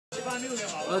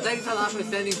Well, thanks a lot for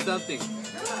sending something.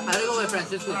 I gotta go with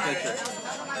Francisco's picture.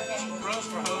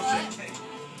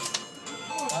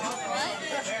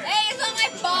 Hey, it's not my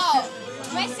fault.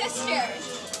 My sister.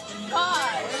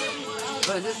 God.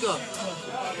 Francisco,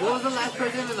 what was the last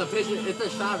person in the picture? It's a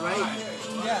shot, right?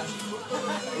 Yeah.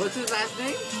 What's his last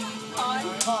name?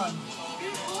 Con.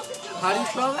 How do you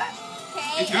spell that?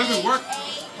 It doesn't work.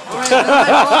 Alright, that's my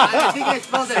fault. I think I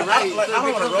spelled it right. Like, So I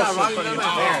don't want to roast wrong, in front of it's your my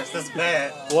fault. parents. That's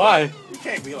bad. Why? You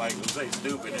can't be like, say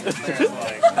stupid and your parents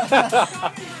like.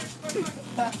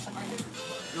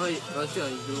 No, let's go.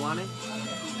 Do you want it?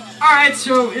 Alright,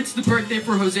 so it's the birthday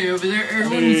for Jose over there.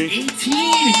 Everyone's 18. Give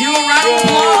him a round of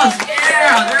applause.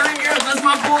 Yeah, there he goes. That's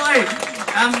my boy.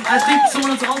 I think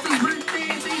someone else else's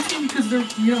birthday is 18 because they're,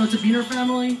 it's a Beaner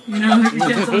family. You can't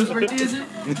tell whose birthday is it.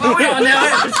 But we don't know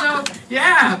it. So,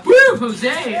 yeah. Woo, Jose.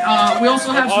 We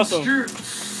also have some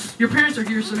your parents are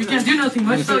here, so we can't do nothing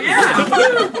much. So, yeah.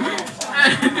 Woo.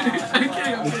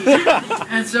 Okay.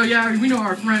 And so, yeah, we know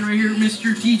our friend right here,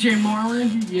 Mr. DJ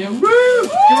Marlin. Yeah, woo! Give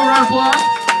him a round of applause.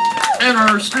 And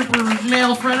our stripper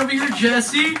male friend over here,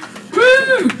 Jesse.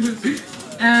 Woo!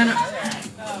 And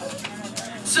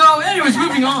so, anyways,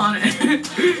 moving on.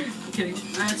 Kidding.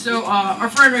 And so, our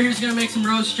friend right here is going to make some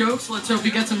roast jokes. Let's hope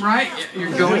he gets them right.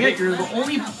 You're going it. You're the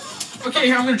only... Okay,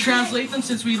 here, I'm going to translate them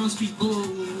since we don't speak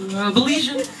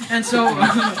Belizean. And so,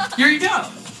 here you go.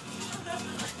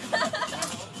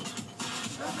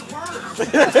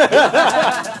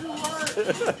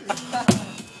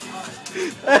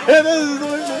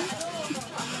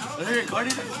 Are you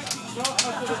recording it?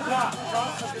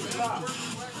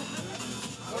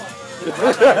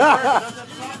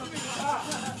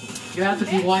 You have to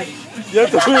be white. You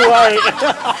have to be white.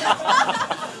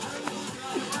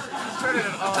 Turn it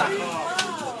off.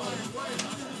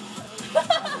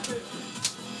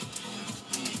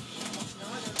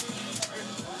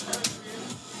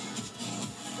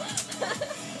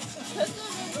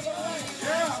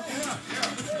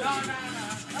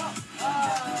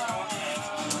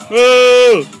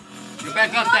 Woo! Get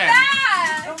back up there.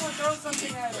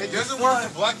 It doesn't work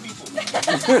for black people. It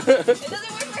doesn't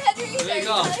work for Henry either. There you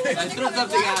go. I threw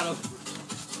something at him.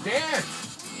 Dance.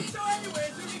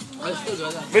 Let's still do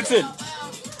that. Vincent,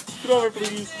 get over,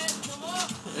 please.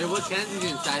 Hey, what chance is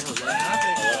inside, Jose? I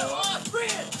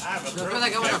have a I feel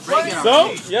like I want to break it So,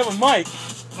 already. you have a mic.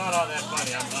 not all that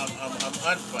funny. I'm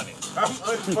unfunny. I'm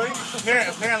unfunny.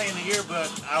 Apparently in the yearbook,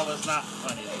 I was not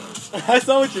funny. I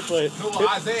saw what you played. No,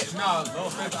 Isaiah. No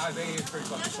offense, Isaiah is pretty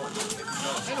fucking funny.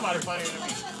 No, ain't nobody funnier than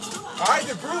me. All right,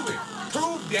 then prove it.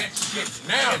 Prove that shit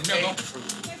now, nigga.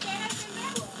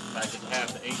 I can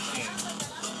have the 18.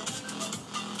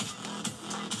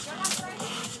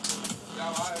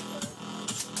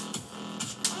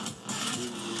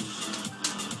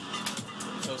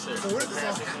 So serious. So what is this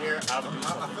Parents all? in here, I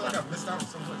I feel like I've missed out on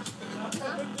so much.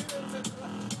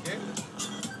 Yeah.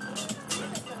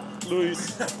 Luis.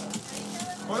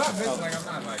 Well, not missing, like I'm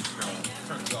not like,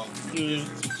 trying to go.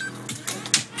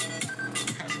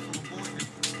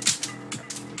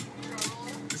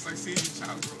 It's like seeing your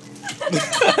child grow.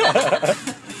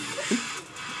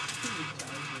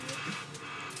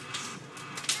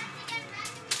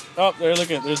 Oh, there, look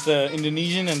at there's the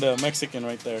Indonesian and the Mexican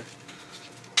right there.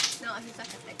 No, he's not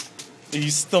Mexican.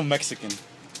 He's still Mexican.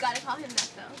 Gotta call him that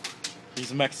though.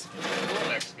 He's Mexican. Full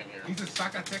Mexican here. He's a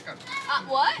Zacatecas.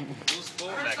 What? Who's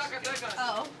full Mexican?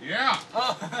 Oh. Yeah.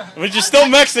 But you're still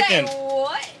Mexican. Say,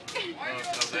 what?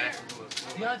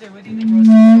 Deont, what do you think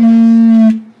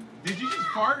Rosie Did you just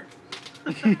fart?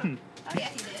 Oh yeah,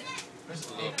 he did.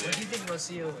 What do you think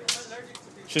Rocio is?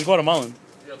 She's Guatemalan.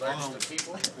 You're allergic to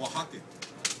people? Oaxaca.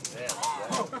 Yeah.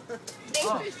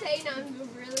 Thanks for saying I'm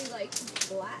really like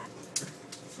black.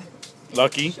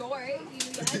 Lucky. Short.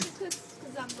 Yeah, just because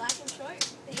I'm black and short.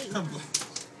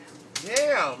 Thanks.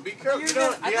 Yeah, be careful. You know,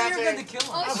 I thought you were going to kill him.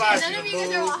 Oh I'll shit, buy none of you you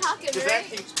guys are Oaxacan, because that right?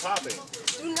 keeps popping.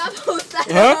 Do not post that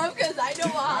Huh? up because I know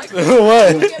Oaxacan.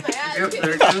 What? Get my ass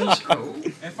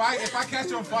kicked. If I catch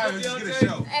you on fire, let's get a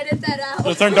show. Edit that out.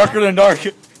 It'll turn darker than dark.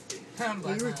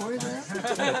 Are you recording that?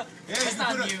 Yeah, That's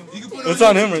not you. You can put It's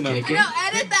on him right now. I know,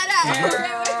 edit that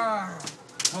out.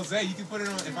 Jose, you can put it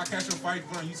on. If I catch you on fire, you can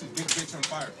put it on YouTube. Big bitch on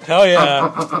fire. Hell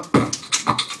yeah.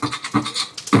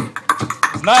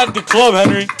 It's not at the club,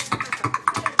 Henry.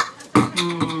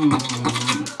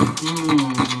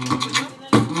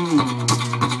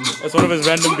 That's one of his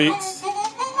random beats.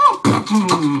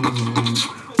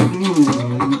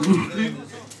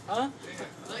 Huh?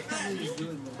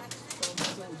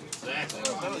 Exactly.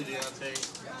 I'm telling you, Deontay.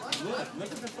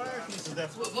 Look at the fire pieces.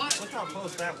 That's look how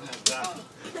close that one has got.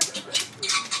 That's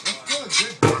still a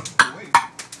good wait.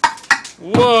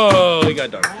 Whoa, he got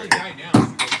dark. Holy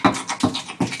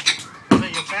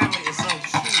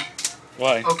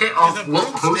Why? Okay, well,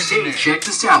 Jose, check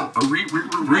this out. A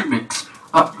remix.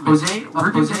 Jose,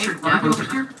 we're gonna get your dad over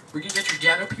here. We're gonna get your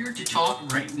dad up here to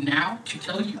talk right now, to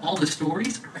tell you all the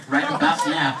stories right about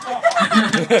now.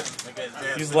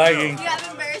 He's lagging. You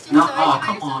have embarrassing No, stories oh, about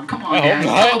come on, yourself? I hope Dad.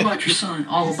 not. All about your son,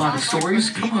 all about his stories.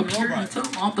 Come up here and tell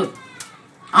him all the...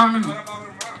 I don't know.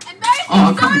 Embarrassing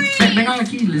Oh, come, stories! vengan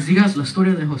aquí y les digas la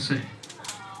historia de Jose.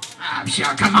 Ah,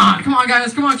 yeah, come on,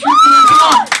 guys, come on,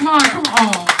 come on.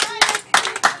 Oh.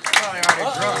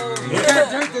 What kind of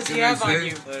dirt does he have on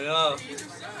you?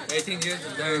 18 years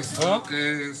of days. Huh?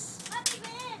 Que es,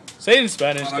 Say it in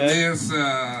Spanish, para mí Dad. es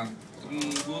un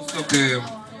gusto que...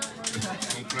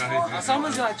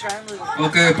 Someone's gonna translate.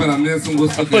 Ok, para mí es un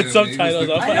gusto I'll que... put subtitles.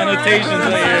 I'll put annotations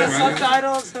right here.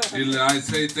 Subtitles. Y I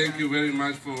say thank you very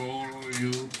much for all of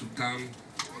you to come.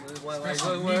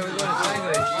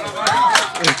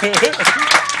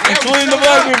 Including the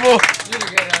black people.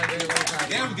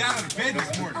 Yeah, we got on the bed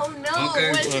this morning. Oh no,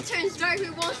 Okay. once it turns dark, we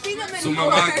won't see them Su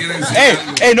anymore. mamá quiere decir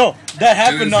algo. Hey, no, that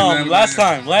happened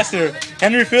last year.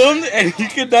 Henry filmed and he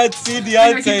could not see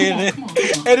Deont in it,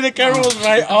 and the camera was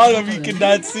right on him. He could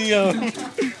not see him.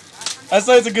 That's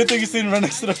why it's a good thing he's sitting right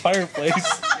next to the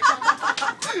fireplace.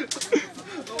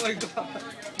 Oh my god.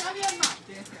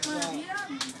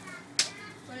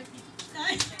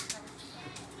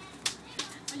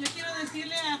 Yo quiero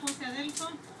decirle a José Adelso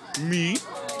Me?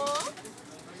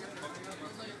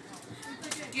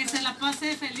 que se la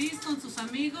pase feliz con sus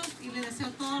amigos y le deseo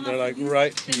todo They're lo like feliz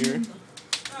right del here. mundo.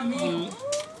 Amén.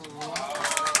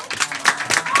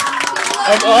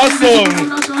 I'm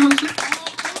awesome.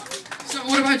 So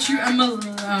what about you, Emma?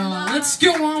 Let's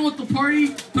go on with the party.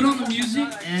 Put on the music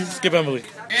and... Skip Emily.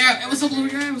 Yeah, what's up, little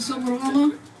guy? What's up, little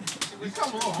mama?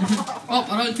 Oh,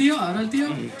 ahora el tío.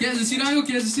 ¿Quieres decir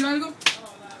algo?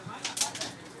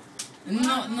 No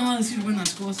va a decir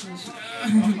buenas cosas.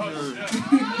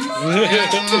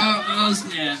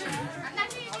 Yeah.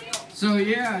 So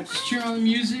yeah, just cheer on the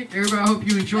music. Everybody, I hope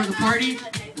you enjoy the party.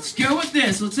 Let's go with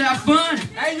this. Let's have fun.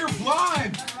 Hey, you're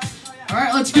blind. All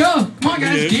right, let's go. Come on,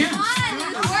 guys, dance. Come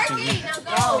on, it's working.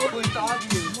 Now go.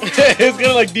 It's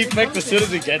gonna like defect as soon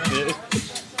as he gets it.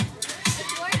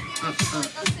 It's working. Go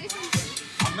say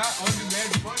something. I'm not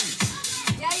on-demand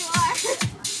funny. Yeah, you are.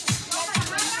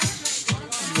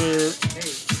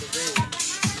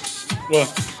 What?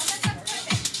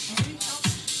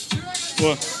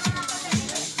 What?